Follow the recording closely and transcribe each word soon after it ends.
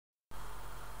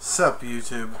Sup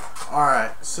YouTube.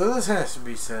 Alright, so this has to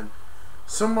be said.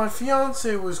 So my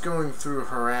fiance was going through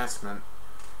harassment,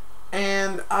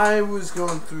 and I was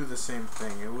going through the same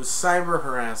thing. It was cyber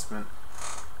harassment.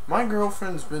 My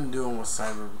girlfriend's been dealing with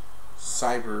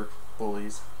cyber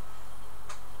bullies.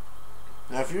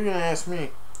 Now if you're gonna ask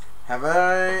me, have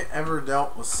I ever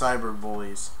dealt with cyber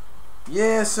bullies?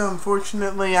 Yes,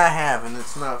 unfortunately I have, and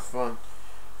it's not fun.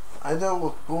 I dealt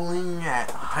with bullying at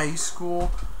high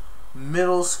school,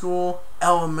 middle school,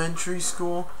 elementary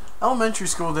school. Elementary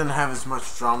school didn't have as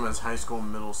much drama as high school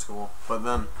and middle school. But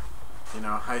then, you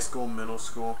know, high school, middle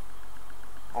school,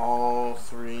 all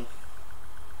three.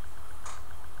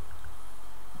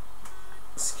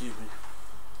 Excuse me.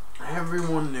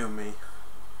 Everyone knew me.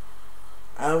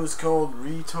 I was called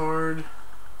retard.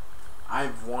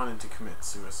 I've wanted to commit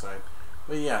suicide.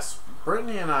 But yes,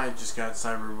 Brittany and I just got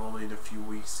cyberbullied a few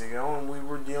weeks ago, and we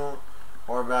were dealing,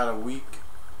 or about a week,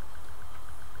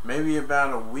 maybe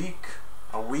about a week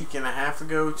and a half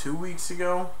ago, 2 weeks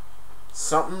ago,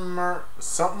 something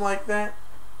like that,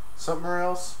 something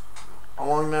else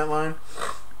along that line.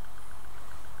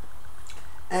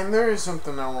 And there is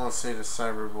something I want to say to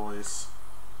cyberbullies.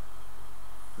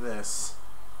 This.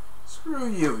 Screw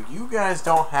you. You guys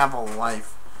don't have a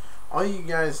life. All you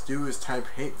guys do is type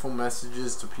hateful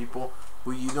messages to people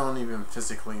who you don't even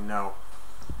physically know.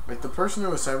 Like the person who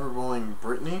was cyberbullying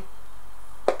Brittany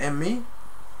and me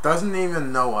doesn't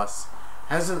even know us.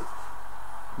 Hasn't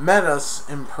met us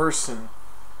in person.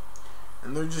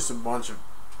 And they're just a bunch of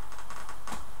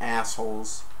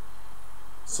assholes.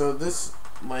 So this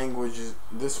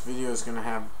video is going to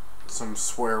have some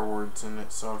swear words in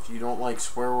it. So if you don't like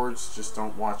swear words, just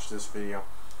don't watch this video.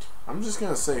 I'm just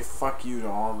going to say fuck you to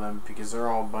all of them because they're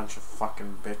all a bunch of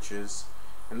fucking bitches.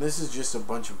 And this is just a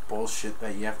bunch of bullshit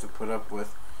that you have to put up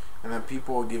with. And then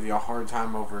people will give you a hard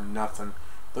time over nothing.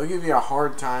 They'll give you a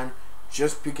hard time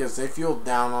just because they feel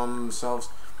down on themselves.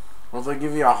 Or they'll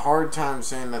give you a hard time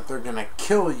saying that they're going to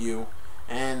kill you.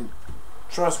 And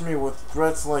trust me, with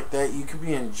threats like that, you could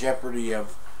be in jeopardy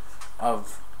of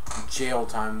jail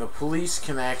time. The police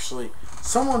can actually...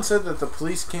 Someone said that the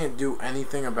police can't do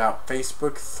anything about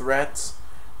Facebook threats,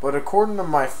 but according to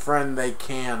my friend, they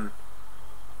can.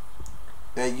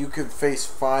 That you could face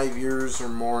 5 years or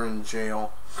more in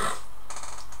jail.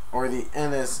 Or the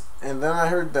NS... And then I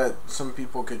heard that some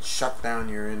people could shut down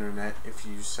your internet if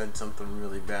you said something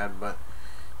really bad, but...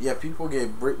 Yeah, people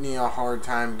gave Brittany a hard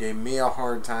time, gave me a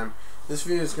hard time. This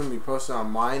video is going to be posted on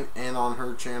mine and on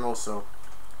her channel, so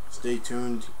stay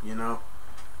tuned, you know.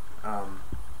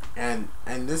 And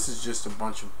this is just a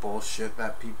bunch of bullshit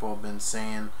that people have been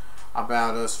saying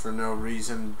about us for no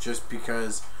reason, just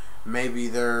because maybe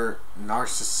they're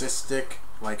narcissistic,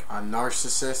 like a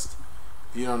narcissist.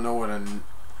 If you don't know what a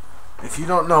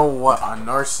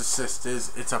narcissist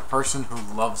is, it's a person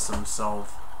who loves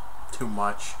themselves too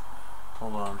much.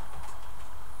 Hold on.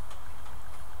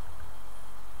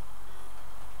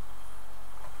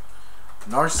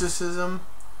 Narcissism.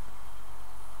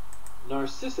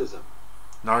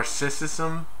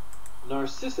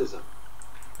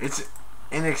 It's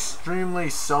an extremely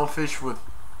selfish with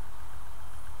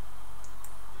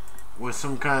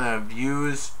some kind of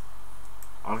views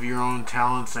of your own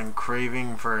talents and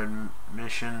craving for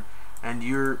admission, and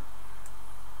you're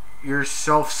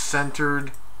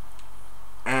self-centered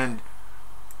and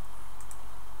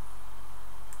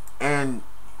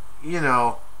you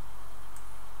know,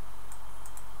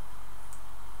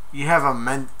 you have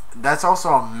that's also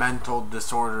a mental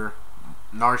disorder.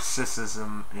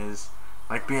 Narcissism is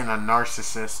like being a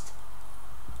narcissist.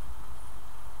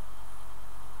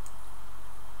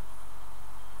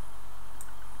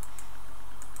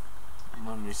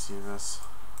 Let me see this.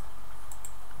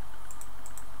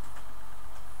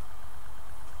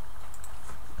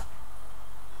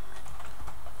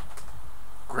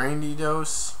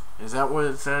 Grandiose? Is that what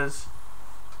it says?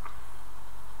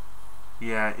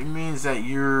 Yeah, it means that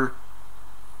you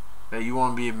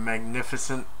want to be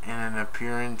magnificent in an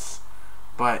appearance.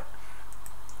 But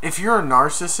if you're a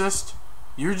narcissist,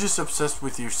 you're just obsessed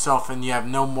with yourself and you have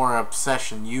no more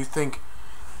obsession. You think,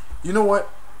 you know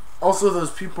what? Also, those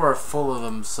people are full of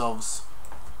themselves.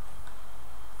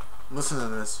 Listen to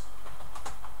this.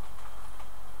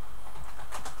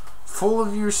 Full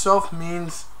of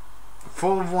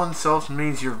oneself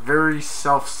means you're very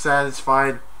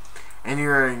self-satisfied and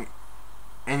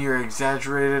your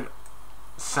exaggerated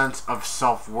sense of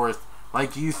self-worth.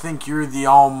 Like you think you're the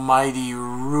almighty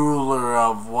ruler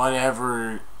of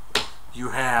whatever you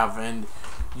have, and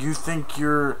you think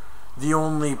you're the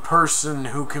only person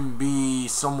who can be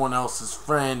someone else's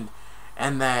friend,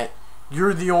 and that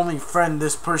you're the only friend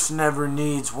this person ever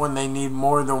needs when they need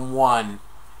more than one.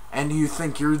 And you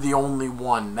think you're the only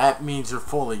one. That means you're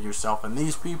full of yourself. And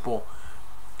these people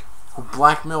who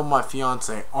blackmailed my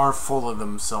fiance are full of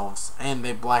themselves. And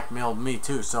they blackmailed me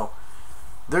too. So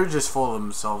they're just full of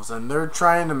themselves. And they're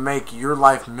trying to make your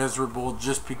life miserable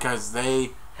just because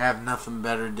they have nothing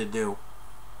better to do.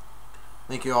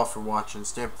 Thank you all for watching.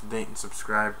 Stay up to date and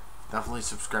subscribe. Definitely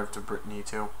subscribe to Brittany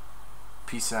too.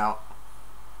 Peace out.